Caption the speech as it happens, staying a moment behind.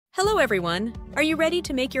Hello everyone! Are you ready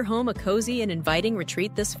to make your home a cozy and inviting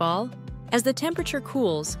retreat this fall? As the temperature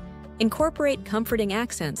cools, incorporate comforting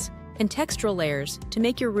accents and textural layers to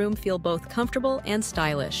make your room feel both comfortable and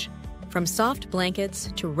stylish. From soft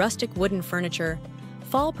blankets to rustic wooden furniture,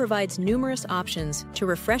 fall provides numerous options to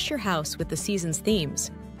refresh your house with the season's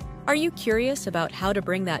themes. Are you curious about how to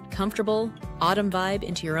bring that comfortable, autumn vibe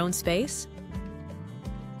into your own space?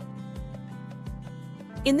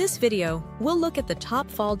 In this video, we'll look at the top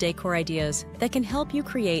fall decor ideas that can help you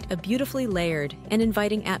create a beautifully layered and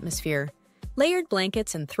inviting atmosphere. Layered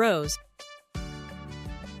blankets and throws.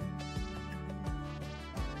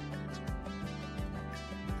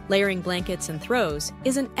 Layering blankets and throws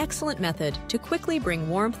is an excellent method to quickly bring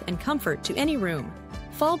warmth and comfort to any room.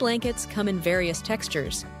 Fall blankets come in various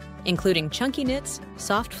textures, including chunky knits,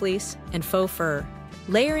 soft fleece, and faux fur.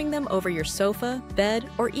 Layering them over your sofa, bed,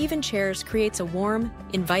 or even chairs creates a warm,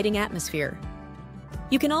 inviting atmosphere.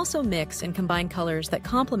 You can also mix and combine colors that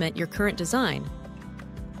complement your current design,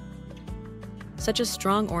 such as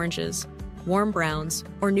strong oranges, warm browns,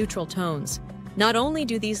 or neutral tones. Not only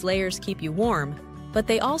do these layers keep you warm, but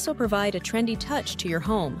they also provide a trendy touch to your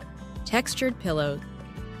home. Textured pillows.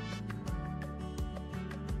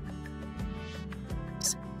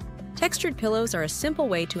 Textured pillows are a simple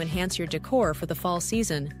way to enhance your decor for the fall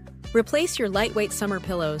season. Replace your lightweight summer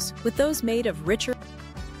pillows with those made of richer,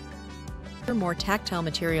 more tactile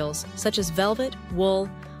materials such as velvet, wool,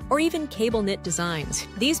 or even cable knit designs.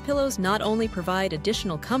 These pillows not only provide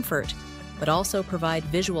additional comfort, but also provide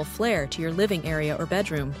visual flair to your living area or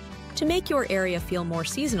bedroom. To make your area feel more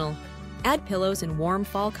seasonal, add pillows in warm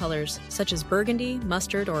fall colors such as burgundy,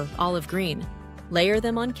 mustard, or olive green. Layer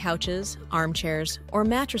them on couches, armchairs, or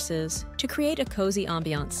mattresses to create a cozy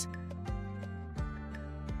ambiance.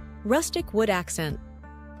 Rustic wood accent.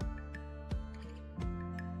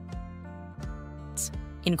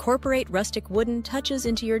 Incorporate rustic wooden touches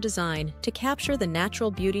into your design to capture the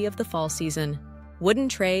natural beauty of the fall season. Wooden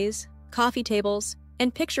trays, coffee tables,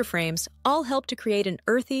 and picture frames all help to create an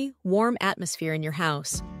earthy, warm atmosphere in your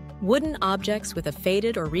house. Wooden objects with a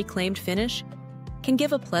faded or reclaimed finish can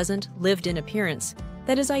give a pleasant, lived-in appearance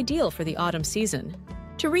that is ideal for the autumn season.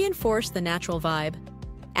 To reinforce the natural vibe,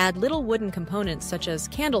 add little wooden components such as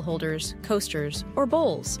candle holders, coasters, or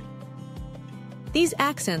bowls. These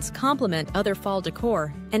accents complement other fall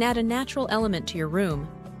decor and add a natural element to your room.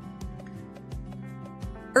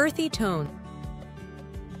 Earthy tone.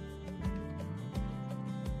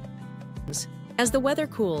 As the weather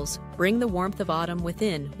cools, bring the warmth of autumn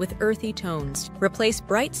within with earthy tones. Replace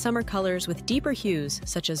bright summer colors with deeper hues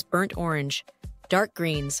such as burnt orange, dark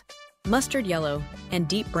greens, mustard yellow, and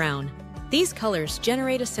deep brown. These colors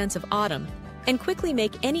generate a sense of autumn and quickly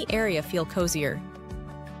make any area feel cozier.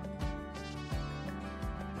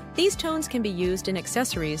 These tones can be used in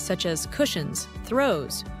accessories such as cushions,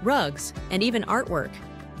 throws, rugs, and even artwork.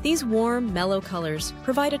 These warm, mellow colors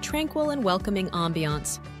provide a tranquil and welcoming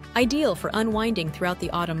ambiance, ideal for unwinding throughout the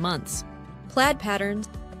autumn months. Plaid patterns.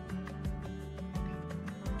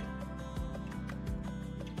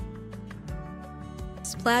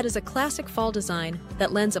 Plaid is a classic fall design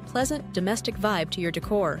that lends a pleasant domestic vibe to your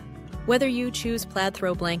decor. Whether you choose plaid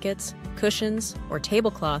throw blankets, cushions, or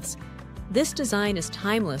tablecloths, this design is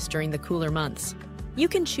timeless during the cooler months. You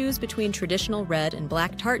can choose between traditional red and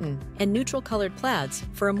black tartan and neutral-colored plaids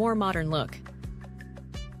for a more modern look.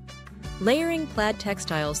 Layering plaid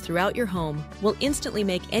textiles throughout your home will instantly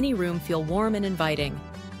make any room feel warm and inviting.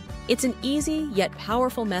 It's an easy yet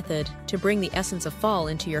powerful method to bring the essence of fall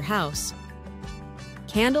into your house.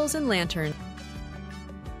 Candles and lanterns.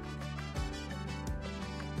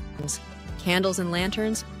 Candles and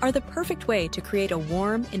lanterns are the perfect way to create a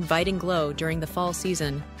warm, inviting glow during the fall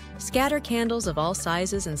season. Scatter candles of all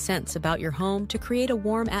sizes and scents about your home to create a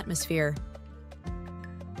warm atmosphere.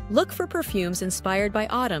 Look for perfumes inspired by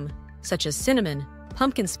autumn, such as cinnamon,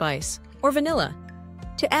 pumpkin spice, or vanilla,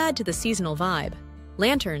 to add to the seasonal vibe.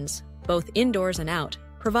 Lanterns, both indoors and out,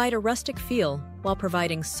 provide a rustic feel while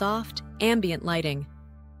providing soft, ambient lighting.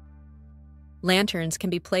 Lanterns can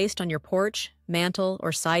be placed on your porch, mantle,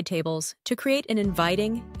 or side tables to create an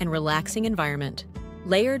inviting and relaxing environment.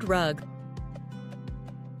 Layered rug.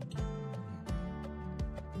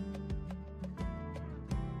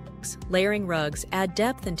 Layering rugs add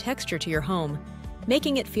depth and texture to your home,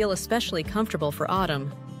 making it feel especially comfortable for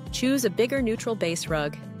autumn. Choose a bigger neutral base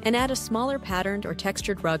rug and add a smaller patterned or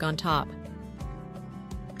textured rug on top.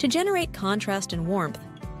 To generate contrast and warmth,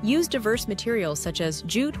 use diverse materials such as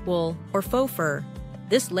jute, wool, or faux fur.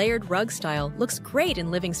 This layered rug style looks great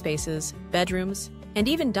in living spaces, bedrooms, and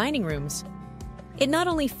even dining rooms. It not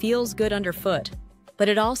only feels good underfoot, but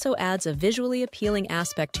it also adds a visually appealing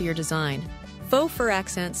aspect to your design. Faux fur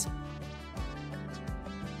accents.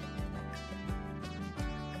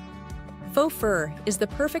 Faux fur is the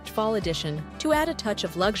perfect fall addition to add a touch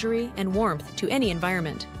of luxury and warmth to any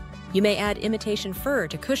environment. You may add imitation fur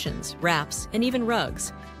to cushions, wraps, and even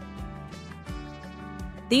rugs.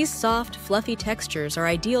 These soft, fluffy textures are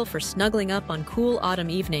ideal for snuggling up on cool autumn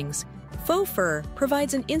evenings. Faux fur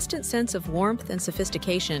provides an instant sense of warmth and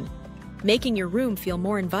sophistication, making your room feel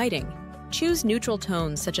more inviting. Choose neutral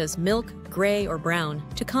tones such as milk, gray, or brown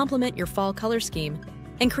to complement your fall color scheme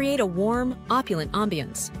and create a warm, opulent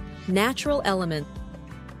ambience. Natural elements.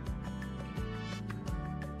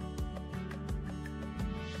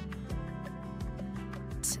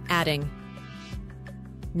 Adding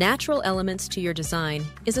natural elements to your design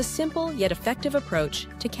is a simple yet effective approach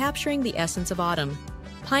to capturing the essence of autumn.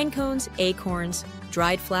 Pine cones, acorns,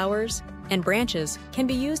 dried flowers, and branches can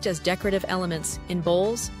be used as decorative elements in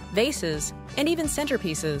bowls, vases, and even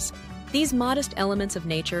centerpieces. These modest elements of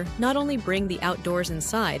nature not only bring the outdoors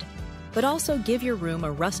inside, but also give your room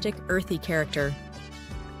a rustic, earthy character.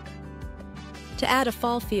 To add a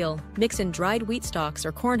fall feel, mix in dried wheat stalks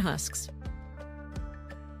or corn husks.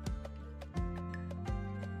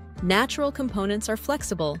 Natural components are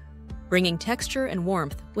flexible, bringing texture and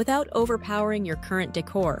warmth without overpowering your current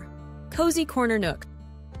decor. Cozy corner nook.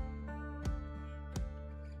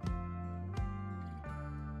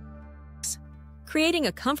 Creating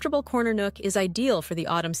a comfortable corner nook is ideal for the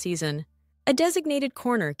autumn season. A designated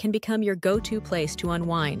corner can become your go-to place to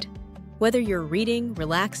unwind, whether you're reading,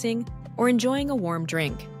 relaxing, or enjoying a warm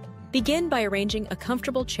drink. Begin by arranging a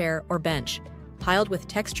comfortable chair or bench, piled with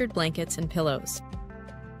textured blankets and pillows.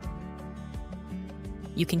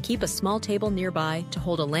 You can keep a small table nearby to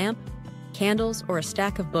hold a lamp, candles, or a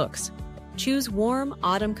stack of books. Choose warm,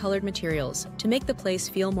 autumn-colored materials to make the place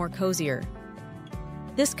feel more cozier.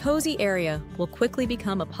 This cozy area will quickly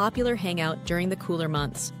become a popular hangout during the cooler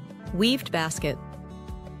months. Weaved basket.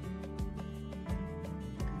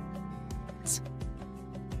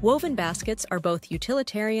 Woven baskets are both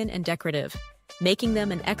utilitarian and decorative, making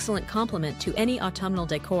them an excellent complement to any autumnal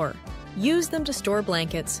decor. Use them to store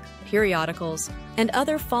blankets, periodicals, and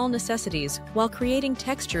other fall necessities while creating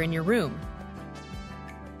texture in your room.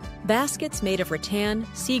 Baskets made of rattan,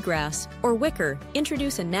 seagrass, or wicker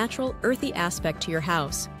introduce a natural, earthy aspect to your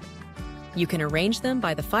house. You can arrange them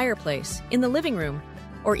by the fireplace, in the living room,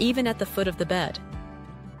 or even at the foot of the bed.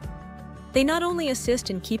 They not only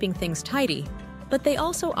assist in keeping things tidy, but they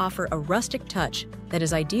also offer a rustic touch that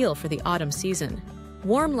is ideal for the autumn season.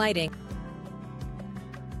 Warm lighting.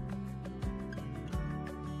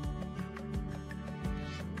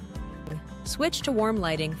 Switch to warm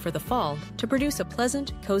lighting for the fall to produce a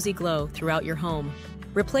pleasant, cozy glow throughout your home.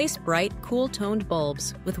 Replace bright, cool-toned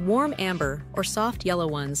bulbs with warm amber or soft yellow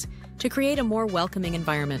ones to create a more welcoming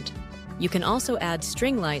environment. You can also add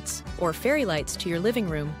string lights or fairy lights to your living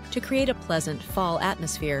room to create a pleasant fall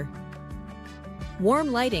atmosphere.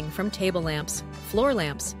 Warm lighting from table lamps, floor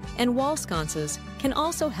lamps, and wall sconces can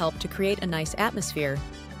also help to create a nice atmosphere.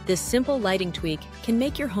 This simple lighting tweak can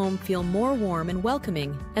make your home feel more warm and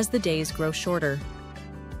welcoming as the days grow shorter.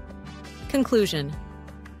 Conclusion.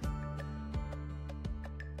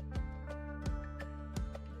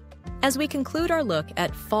 As we conclude our look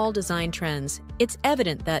at fall design trends, it's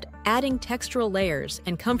evident that adding textural layers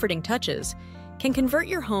and comforting touches can convert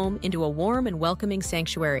your home into a warm and welcoming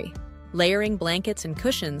sanctuary. Layering blankets and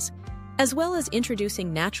cushions, as well as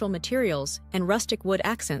introducing natural materials and rustic wood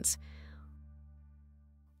accents,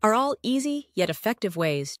 are all easy yet effective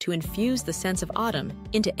ways to infuse the sense of autumn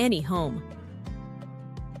into any home.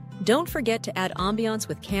 Don't forget to add ambiance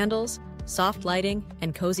with candles, soft lighting,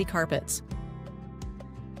 and cozy carpets.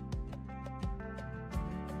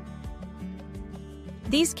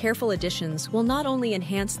 These careful additions will not only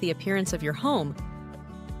enhance the appearance of your home,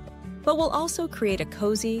 but will also create a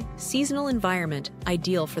cozy, seasonal environment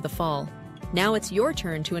ideal for the fall. Now it's your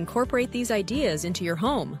turn to incorporate these ideas into your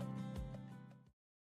home.